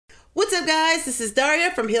What's up, guys? This is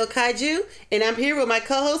Daria from HEELKAIJU, and I'm here with my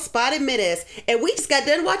co-host Spotted Menace, and we just got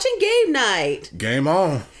done watching Game Night. Game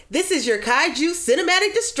on. This is your Kaiju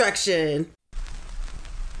cinematic destruction.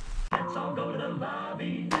 Let's all go to the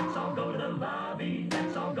lobby. Let's all go to the lobby.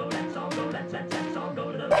 Let's all go. Let's all go. Let's all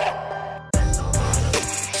go to the.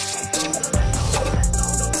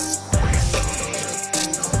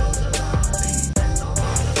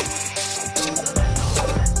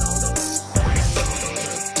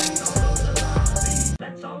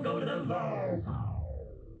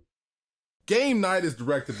 Game Night is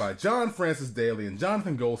directed by John Francis Daley and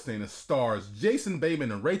Jonathan Goldstein and stars Jason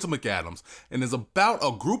Bateman and Rachel McAdams, and is about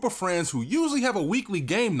a group of friends who usually have a weekly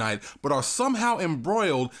game night but are somehow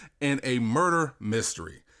embroiled in a murder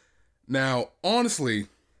mystery. Now, honestly,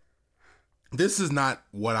 this is not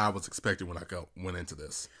what I was expecting when I went into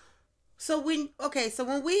this. So when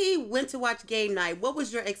we went to watch Game Night, what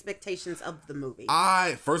was your expectations of the movie?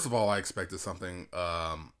 First of all, I expected something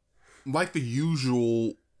like the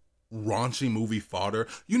usual raunchy movie fodder.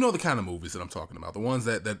 You know the kind of movies that I'm talking about. The ones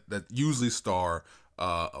that usually star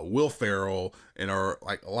Will Ferrell and are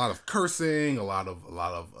like a lot of cursing, a lot of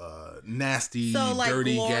nasty,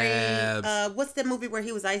 dirty Glory, gabs. What's that movie where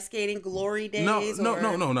he was ice skating? Glory Days? No,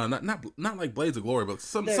 not like Blades of Glory, but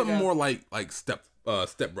something more like Step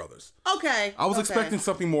Brothers. Okay. I was expecting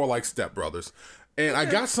something more like Step Brothers, and I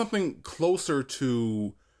got something closer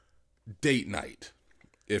to Date Night.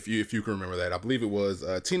 If you can remember that, I believe it was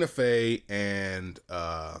Tina Fey and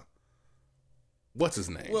what's his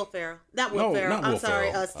name? Will Ferrell. Not Will Ferrell. I'm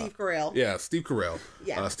sorry, Ferrell. Steve Carell. Yeah, Steve Carell.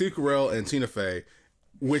 Yeah. Steve Carell and Tina Fey,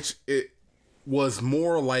 which it was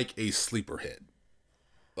more like a sleeper hit.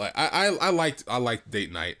 Like I liked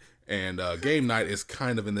Date Night, and Game Night is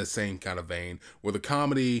kind of in the same kind of vein, where the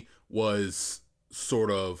comedy was sort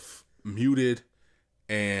of muted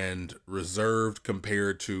and reserved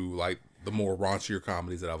compared to like the more raunchier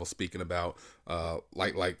comedies that I was speaking about,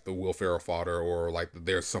 like the Will Ferrell fodder, or like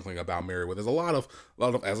There's Something About Mary, where there's a lot of,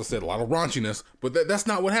 as I said, a lot of raunchiness, but that's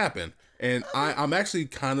not what happened. And I'm actually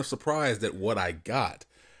kind of surprised at what I got.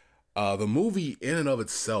 The movie in and of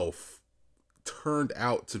itself turned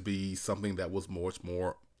out to be something that was much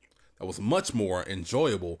more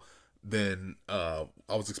enjoyable than I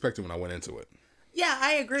was expecting when I went into it. Yeah,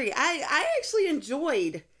 I agree. I actually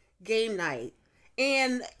enjoyed Game Night.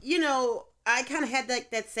 And, you know, I kind of had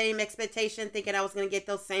that same expectation, thinking I was going to get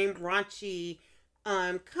those same raunchy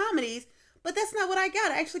comedies, but that's not what I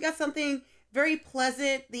got. I actually got something very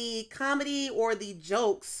pleasant. The comedy or the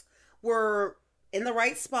jokes were in the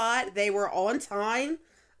right spot. They were on time.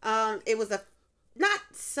 It was not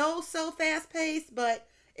so fast paced, but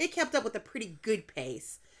it kept up with a pretty good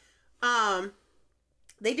pace.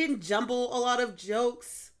 They didn't jumble a lot of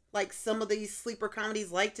jokes like some of these sleeper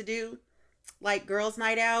comedies like to do. Like Girls'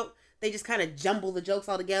 Night Out, they just kind of jumble the jokes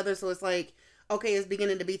all together, so it's like, okay, it's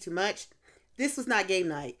beginning to be too much. This was not Game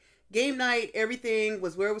Night. Game Night, everything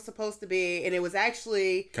was where it was supposed to be, and it was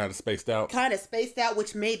actually kind of spaced out,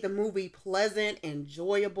 which made the movie pleasant,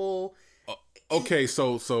 enjoyable. Okay,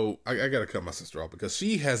 so I gotta cut my sister off, because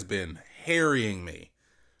she has been harrying me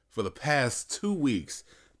for the past 2 weeks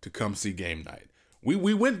to come see Game Night.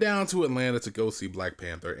 We went down to Atlanta to go see Black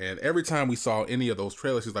Panther, and every time we saw any of those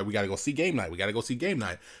trailers, she's like, we got to go see Game Night. We got to go see Game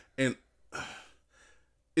Night. And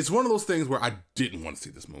it's one of those things where I didn't want to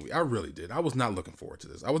see this movie. I really did. I was not looking forward to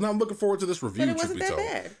this. I was not looking forward to this review, but it wasn't that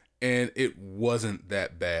bad. And it wasn't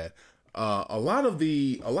that bad. A lot of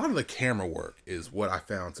the camera work is what I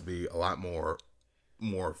found to be a lot more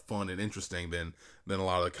fun and interesting than a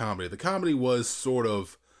lot of the comedy. The comedy was sort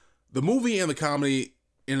of, the movie and the comedy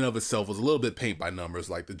in and of itself was a little bit paint by numbers.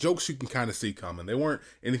 Like the jokes you can kind of see coming. They weren't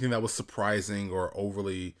anything that was surprising or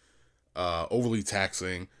overly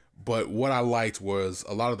taxing. But what I liked was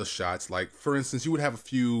a lot of the shots. Like, for instance, you would have a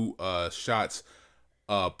few shots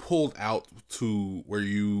pulled out to where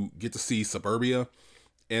you get to see suburbia,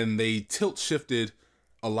 and they tilt shifted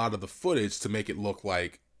a lot of the footage to make it look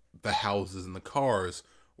like the houses and the cars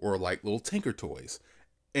were like little Tinker Toys.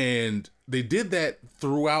 And they did that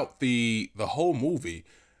throughout the whole movie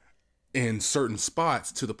in certain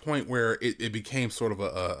spots, to the point where it became sort of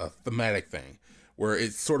a thematic thing, where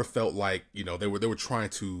it sort of felt like, you know, they were trying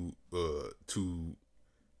to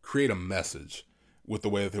create a message with the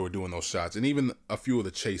way that they were doing those shots. And even a few of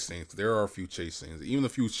the chase scenes, there are a few chase scenes, even a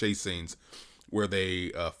few chase scenes where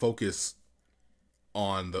they focus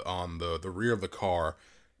on the rear of the car,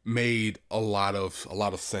 made a lot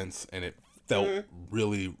of sense, and it felt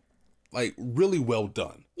really well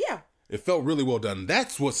done. Yeah. It felt really well done.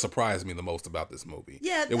 That's what surprised me the most about this movie.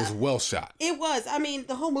 Yeah. It was well shot. It was. I mean,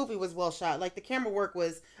 the whole movie was well shot. Like, the camera work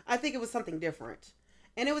was, I think it was something different.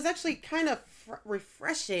 and it was actually kind of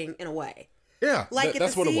refreshing in a way. Yeah, Like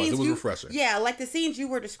that's what it was. It was refreshing. Yeah, like the scenes you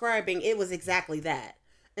were describing, it was exactly that.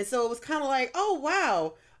 And so it was kind of like, oh,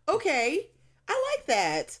 wow, okay, I like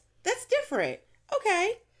that. That's different.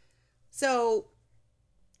 Okay. So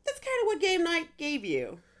that's kind of what game night gave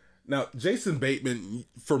you. Now, Jason Bateman,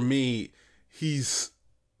 for me, he's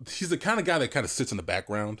the kind of guy that kind of sits in the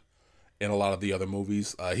background in a lot of the other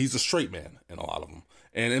movies. He's a straight man in a lot of them.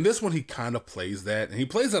 And in this one, he kind of plays that, and he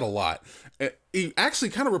plays that a lot. He actually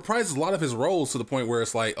kind of reprises a lot of his roles to the point where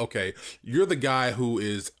it's like, okay, you're the guy who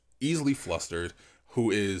is easily flustered,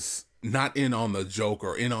 who is not in on the joke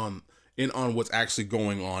or in on what's actually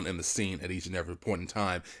going on in the scene at each and every point in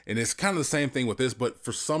time. And it's kind of the same thing with this, but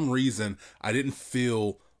for some reason, I didn't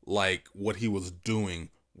feel like what he was doing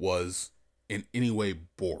was in any way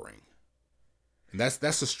boring. And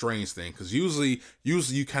that's a strange thing, because usually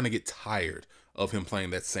you kind of get tired of him playing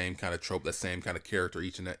that same kind of trope, that same kind of character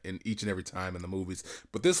each and every time in the movies.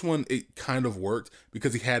 But this one, it kind of worked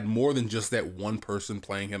because he had more than just that one person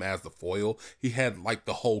playing him as the foil. He had like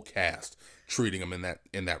the whole cast treating him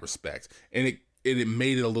in that respect, and it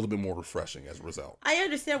made it a little bit more refreshing as a result. I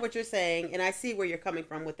understand what you're saying, and I see where you're coming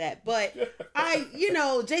from with that. But I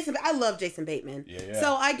love Jason Bateman. Yeah.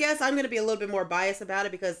 So I guess I'm going to be a little bit more biased about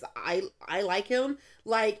it because I like him.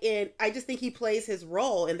 And I just think he plays his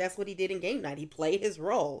role, and that's what he did in Game Night. He played his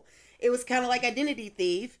role. It was kind of like Identity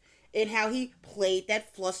Thief in how he played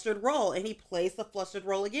that flustered role, and he plays the flustered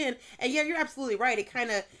role again. And yeah, you're absolutely right. It kind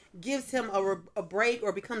of gives him a break,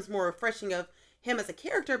 or becomes more refreshing of him as a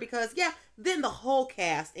character, because then the whole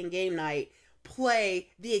cast in Game Night play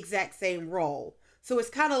the exact same role. So it's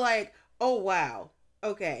kind of like, oh wow,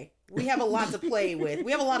 okay, we have a lot to play with.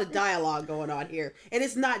 We have a lot of dialogue going on here, and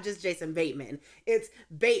it's not just Jason Bateman. It's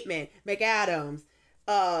Bateman, McAdams,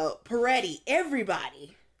 Peretti,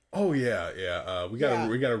 everybody. Oh yeah. We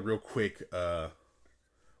got a real quick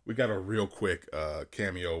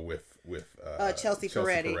cameo with Chelsea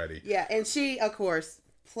Peretti. Yeah, and she, of course,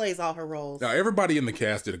 plays all her roles. Now everybody in the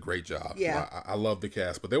cast did a great job. Yeah, I love the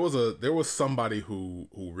cast, but there was somebody who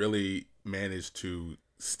really managed to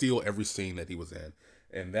steal every scene that he was in,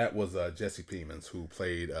 and that was Jesse Plemons, who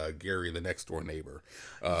played Gary, the next door neighbor,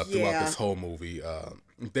 throughout this whole movie.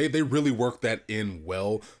 They really worked that in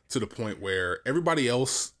well, to the point where everybody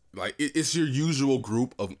else, like, it's your usual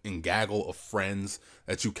group and gaggle of friends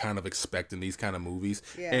that you kind of expect in these kind of movies,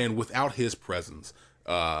 and without his presence,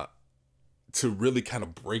 to really kind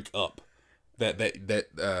of break up that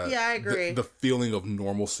I agree, the feeling of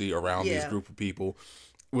normalcy around these group of people.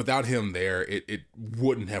 Without him there, it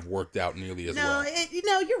wouldn't have worked out nearly as well.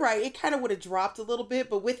 No, you're right. It kind of would have dropped a little bit,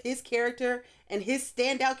 but with his character and his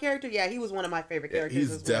standout character, he was one of my favorite characters.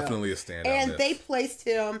 He's definitely a standout. And they placed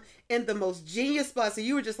him in the most genius spot, so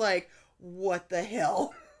you were just like, what the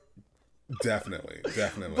hell? Definitely.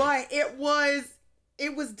 But it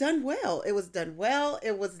was done well. It was done well.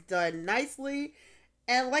 It was done nicely.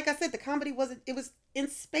 And like I said, the comedy it was in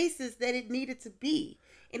spaces that it needed to be.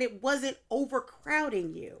 And it wasn't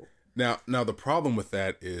overcrowding you. Now the problem with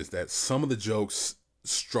that is that some of the jokes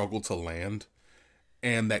struggle to land,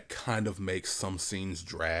 and that kind of makes some scenes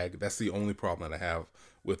drag. That's the only problem that I have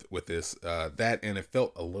with this. That, and it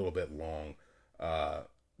felt a little bit long,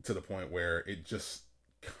 to the point where it just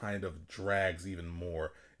kind of drags even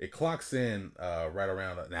more. It clocks in right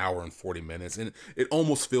around an hour and 40 minutes, and it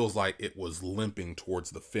almost feels like it was limping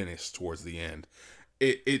towards the finish, towards the end.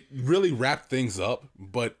 It really wrapped things up,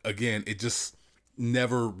 but again, it just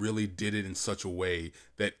never really did it in such a way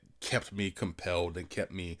that kept me compelled and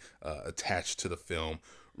kept me attached to the film.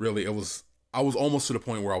 Really, I was almost to the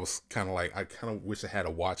point where I was kind of like, I kind of wish I had a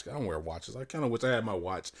watch. I don't wear watches. I kind of wish I had my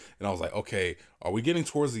watch, and I was like, okay, are we getting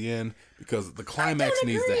towards the end? Because the climax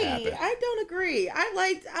needs to happen. I don't agree.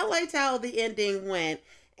 I liked how the ending went,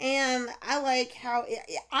 and I like how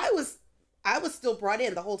I was still brought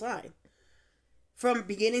in the whole time. From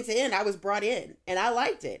beginning to end, I was brought in, and I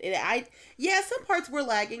liked it. And some parts were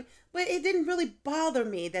lagging, but it didn't really bother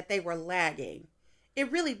me that they were lagging.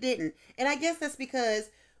 It really didn't. And I guess that's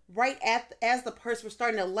because as the parts were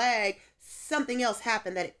starting to lag, something else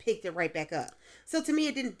happened that it picked it right back up. So to me,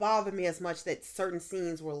 it didn't bother me as much that certain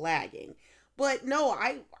scenes were lagging. But no,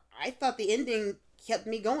 I thought the ending kept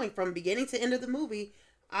me going from beginning to end of the movie.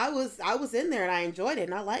 I was in there, and I enjoyed it,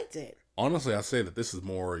 and I liked it. Honestly, I say that this is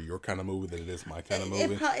more your kind of movie than it is my kind of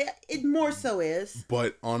movie. It more so is.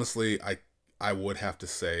 But honestly, I would have to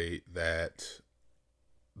say that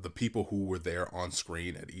the people who were there on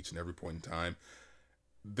screen at each and every point in time,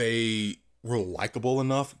 they were likable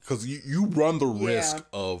enough, because you run the risk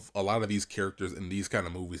of a lot of these characters in these kind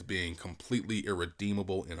of movies being completely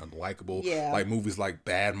irredeemable and unlikable. Yeah. Like movies like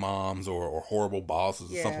Bad Moms or Horrible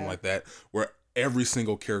Bosses or something like that, where every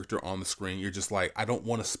single character on the screen, you're just like, I don't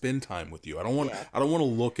want to spend time with you. I don't want to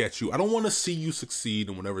look at you. I don't want to see you succeed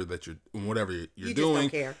in whatever you're You doing. just don't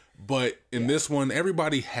care. But in this one,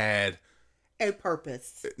 everybody had a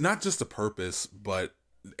purpose. Not just a purpose, but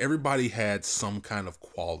everybody had some kind of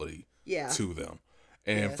quality to them.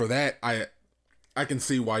 And for that, I can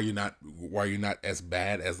see why you're not as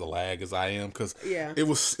bad as the lag as I am, because it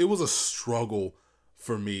was a struggle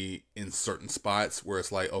for me in certain spots where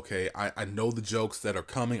it's like, okay, I know the jokes that are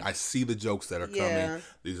coming. I see the jokes that are coming.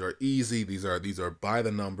 These are easy. These are by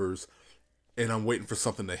the numbers. And I'm waiting for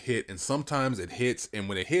something to hit. And sometimes it hits. And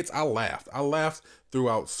when it hits, I laughed. I laughed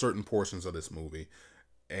throughout certain portions of this movie.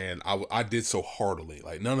 And I did so heartily.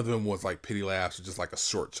 Like, none of them was like pity laughs or just like a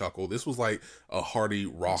short chuckle. This was like a hearty,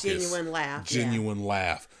 raucous, genuine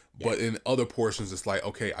laugh. But in other portions, it's like,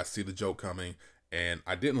 okay, I see the joke coming. And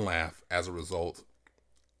I didn't laugh as a result.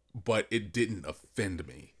 But it didn't offend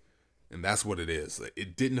me. And that's what it is.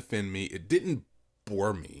 It didn't offend me. It didn't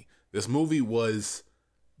bore me. This movie was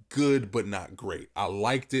good, but not great. I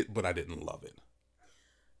liked it, but I didn't love it.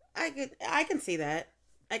 I can see that.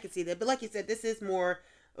 I can see that. But like you said, this is more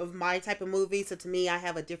of my type of movie. So to me, I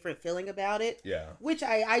have a different feeling about it. Yeah. Which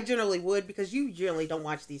I generally would, because you generally don't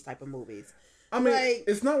watch these type of movies. I mean, like,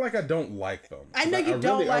 it's not like I don't like them. I know you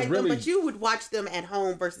don't like them, but you would watch them at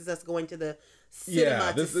home versus us going to the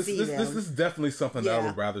cinema to see them. This is definitely something that I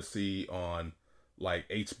would rather see on like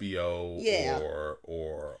HBO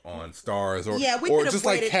or on Stars or just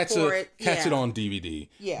like catch it on DVD.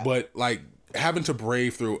 Yeah. But like having to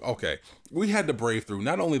brave through, we had to brave through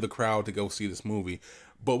not only the crowd to go see this movie,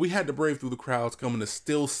 but we had to brave through the crowds coming to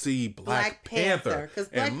still see Black Panther. Because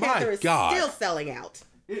Black Panther is still selling out.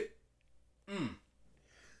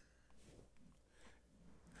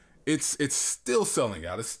 It's still selling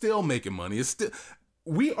out. It's still making money. It's still.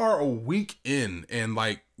 We are a week in, and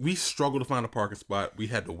like we struggled to find a parking spot. We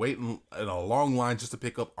had to wait in a long line just to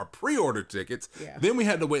pick up our pre-order tickets. Yeah. Then we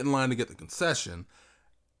had to wait in line to get the concession,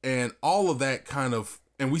 and all of that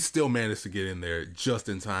and we still managed to get in there just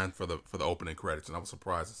in time for the opening credits. And I was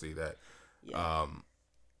surprised to see that. Yeah.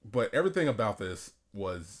 But everything about this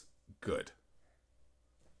was good.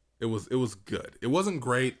 It was good. It wasn't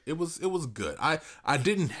great. It was good. I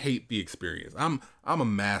didn't hate the experience. I'm a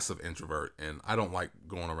massive introvert, and I don't like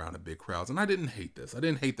going around in big crowds. And I didn't hate this. I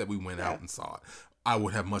didn't hate that we went out and saw it. I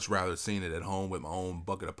would have much rather seen it at home with my own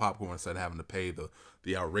bucket of popcorn instead of having to pay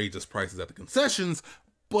the outrageous prices at the concessions.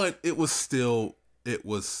 But it was still good.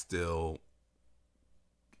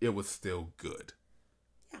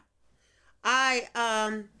 Yeah. I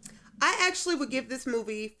actually would give this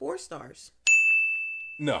movie 4 stars.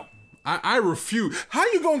 No, I refuse. How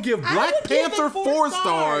you gonna give Black Panther 4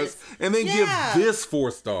 stars and then give this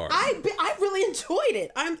 4 stars? I really enjoyed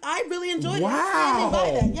it. I really enjoyed it.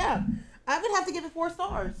 Wow. Yeah, I would have to give it 4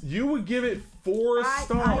 stars. You would give it 4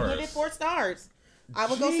 stars. I give it 4 stars. I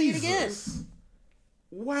will go see it again.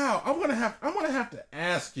 Wow, I'm gonna have to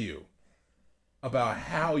ask you about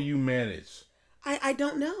how you manage. I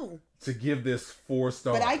don't know. To give this 4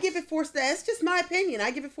 stars. But I give it 4 stars. It's just my opinion. I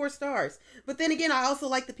give it 4 stars. But then again, I also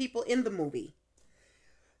like the people in the movie.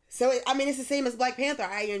 So, it's the same as Black Panther.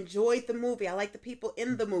 I enjoyed the movie. I like the people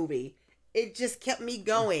in the movie. It just kept me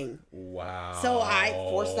going. Wow. So,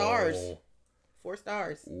 4 stars. 4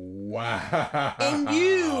 stars. Wow. And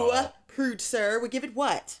you, prude sir, would give it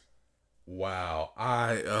what? Wow.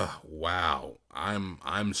 Wow.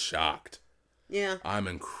 I'm shocked. Yeah. I'm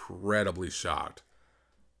incredibly shocked.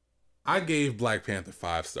 I gave Black Panther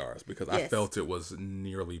 5 stars because I felt it was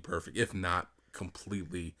nearly perfect, if not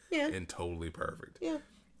completely and totally perfect. Yeah.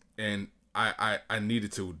 And I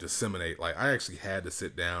needed to disseminate. Like, I actually had to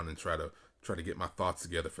sit down and try to get my thoughts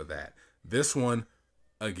together for that. This one,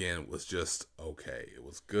 again, was just okay. It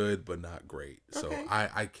was good, but not great. Okay. So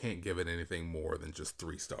I can't give it anything more than just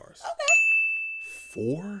 3 stars.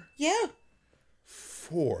 Okay. 4? Yeah.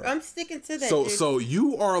 4. I'm sticking to that. So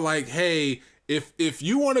you are like, hey, if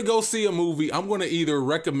you want to go see a movie, I'm going to either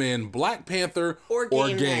recommend Black Panther or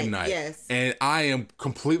Game Night. Yes. And I am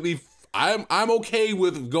I'm okay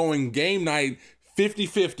with going Game Night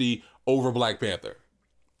 50-50 over Black Panther.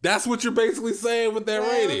 That's what you're basically saying with that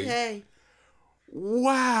rating. Okay.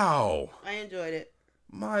 Wow. I enjoyed it.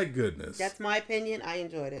 My goodness. That's my opinion. I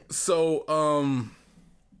enjoyed it. So,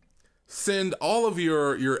 send all of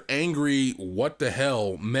your angry what the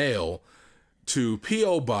hell mail to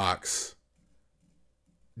P.O. Box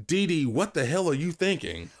Dee Dee, what the hell are you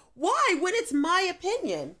thinking? Why? When it's my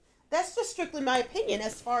opinion. That's just strictly my opinion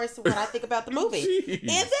as far as to what I think about the movie. Jeez. And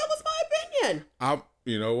that was my opinion.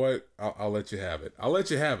 You know what? I'll let you have it. I'll let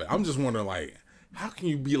you have it. I'm just wondering, like, how can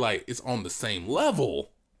you be like it's on the same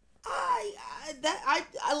level?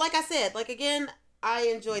 Like I said, like again, I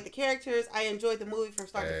enjoyed the characters. I enjoyed the movie from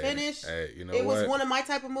start to finish. Hey, you know it what? was one of my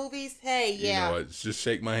type of movies. Hey, yeah. You know what? Just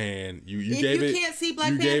shake my hand. If you can't see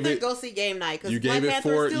Black Panther, go see Game Night. You gave it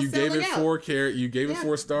four. You gave it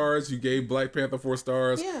 4 stars. You gave Black Panther 4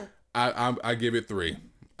 stars. Yeah. I give it 3.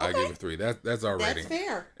 I give it 3. That's our rating. That's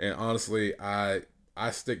fair. And honestly, I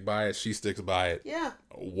stick by it. She sticks by it. Yeah.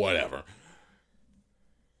 Whatever.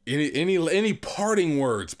 Any parting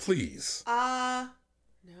words, please?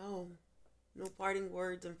 No parting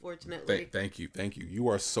words, unfortunately. Thank you. You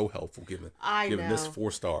are so helpful giving this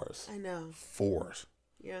 4 stars. I know. 4.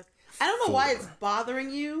 Yeah. I don't know why it's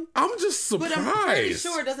bothering you. I'm just surprised. But I'm pretty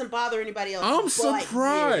sure it doesn't bother anybody else. I'm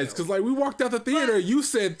surprised because like we walked out the theater, you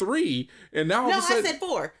said 3, and now I said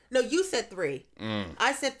 4. No, you said 3.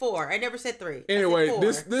 I said 4. I never said 3. Anyway,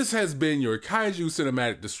 this has been your Kaiju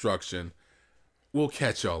Cinematic Destruction. We'll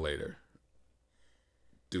catch y'all later.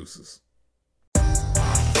 Deuces.